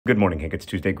Good morning, Hank. It's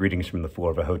Tuesday. Greetings from the floor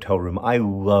of a hotel room. I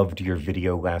loved your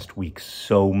video last week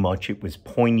so much. It was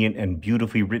poignant and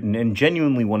beautifully written and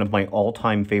genuinely one of my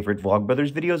all-time favorite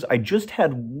Vlogbrothers videos. I just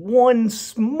had one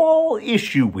small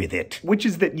issue with it, which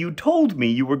is that you told me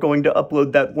you were going to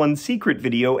upload that one secret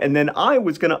video, and then I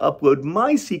was going to upload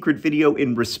my secret video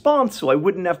in response so I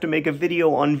wouldn't have to make a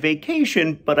video on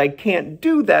vacation, but I can't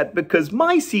do that because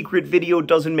my secret video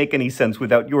doesn't make any sense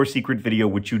without your secret video,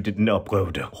 which you didn't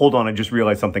upload. Hold on, I just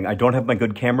realized something. I don't have my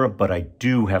good camera, but I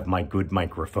do have my good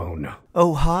microphone.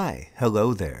 Oh, hi.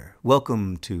 Hello there.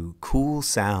 Welcome to Cool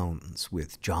Sounds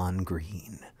with John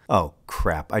Green. Oh,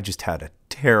 crap. I just had a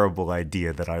terrible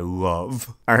idea that I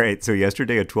love. All right, so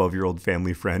yesterday a 12-year-old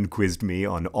family friend quizzed me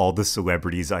on all the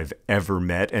celebrities I've ever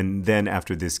met, and then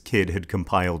after this kid had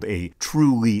compiled a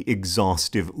truly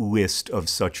exhaustive list of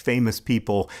such famous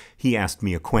people, he asked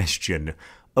me a question.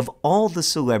 Of all the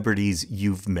celebrities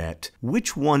you've met,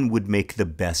 which one would make the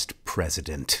best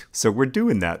president? So we're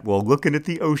doing that while looking at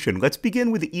the ocean. Let's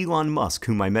begin with Elon Musk,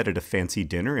 whom I met at a fancy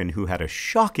dinner and who had a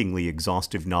shockingly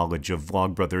exhaustive knowledge of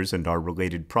Vlogbrothers and our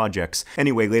related projects.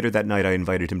 Anyway, later that night I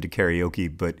invited him to karaoke,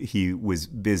 but he was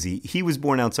busy. He was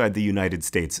born outside the United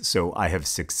States, so I have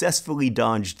successfully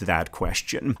dodged that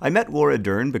question. I met Laura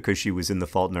Dern because she was in the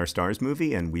Fault in Our Stars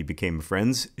movie and we became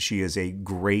friends. She is a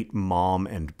great mom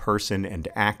and person and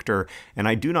actor, and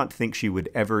I do not think she would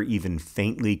ever even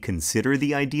faintly consider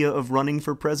the idea of running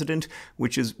for president,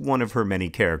 which is one of her many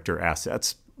character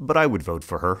assets. But I would vote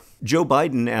for her. Joe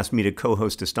Biden asked me to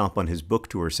co-host a stop on his book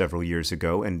tour several years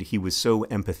ago, and he was so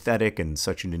empathetic and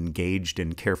such an engaged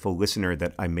and careful listener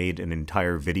that I made an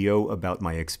entire video about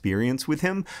my experience with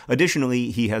him.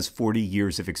 Additionally, he has 40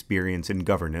 years of experience in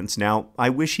governance. Now, I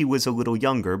wish he was a little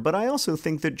younger, but I also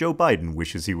think that Joe Biden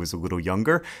wishes he was a little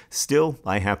younger. Still,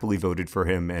 I happily voted for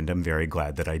him, and I'm very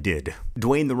glad that I did.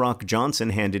 Dwayne "The Rock"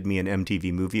 Johnson handed me an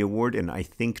MTV Movie Award in, I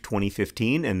think,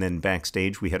 2015, and then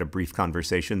backstage we had a brief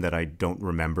conversation that I don't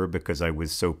remember because I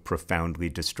was so profoundly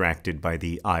distracted by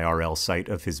the IRL sight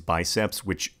of his biceps,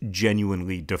 which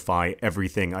genuinely defy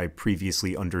everything I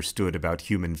previously understood about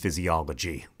human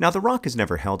physiology. Now, The Rock has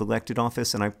never held elected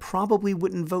office, and I probably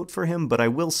wouldn't vote for him, but I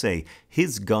will say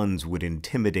his guns would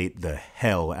intimidate the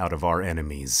hell out of our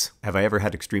enemies. Have I ever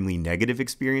had extremely negative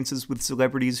experiences with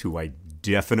celebrities who I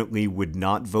definitely would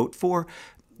not vote for?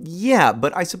 Yeah,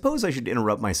 but I suppose I should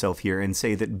interrupt myself here and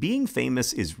say that being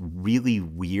famous is really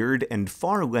weird and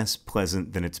far less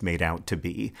pleasant than it's made out to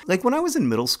be. Like when I was in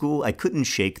middle school, I couldn't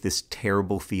shake this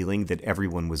terrible feeling that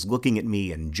everyone was looking at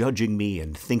me and judging me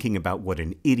and thinking about what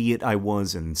an idiot I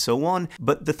was and so on.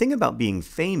 But the thing about being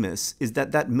famous is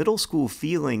that that middle school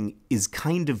feeling is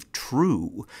kind of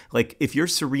true. Like if you're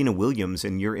Serena Williams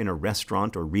and you're in a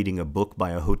restaurant or reading a book by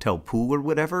a hotel pool or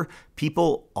whatever,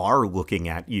 people are looking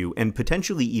at you and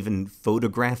potentially even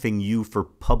photographing you for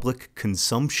public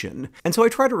consumption. And so I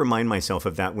try to remind myself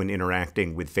of that when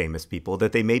interacting with famous people,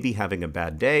 that they may be having a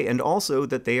bad day and also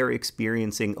that they are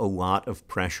experiencing a lot of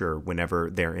pressure whenever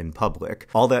they're in public.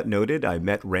 All that noted, I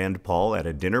met Rand Paul at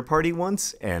a dinner party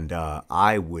once, and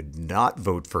I would not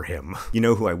vote for him. You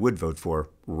know who I would vote for?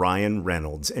 Ryan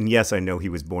Reynolds. And yes, I know he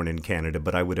was born in Canada,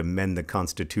 but I would amend the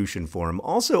Constitution for him.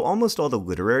 Also, almost all the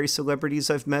literary celebrities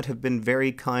I've met have been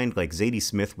very kind. Like Zadie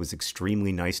Smith was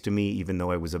extremely nice to me, even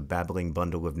though I was a babbling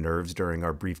bundle of nerves during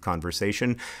our brief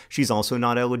conversation. She's also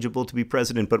not eligible to be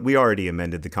president, but we already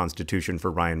amended the Constitution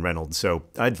for Ryan Reynolds, so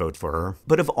I'd vote for her.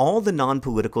 But of all the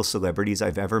non-political celebrities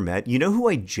I've ever met, you know who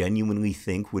I genuinely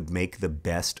think would make the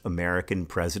best American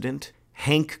president?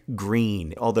 Hank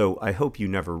Green. Although I hope you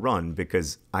never run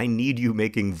because I need you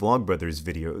making Vlogbrothers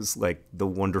videos like the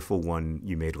wonderful one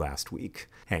you made last week.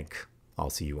 Hank,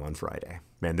 I'll see you on Friday.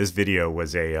 Man, this video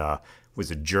was a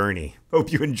journey.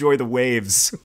 Hope you enjoy the waves.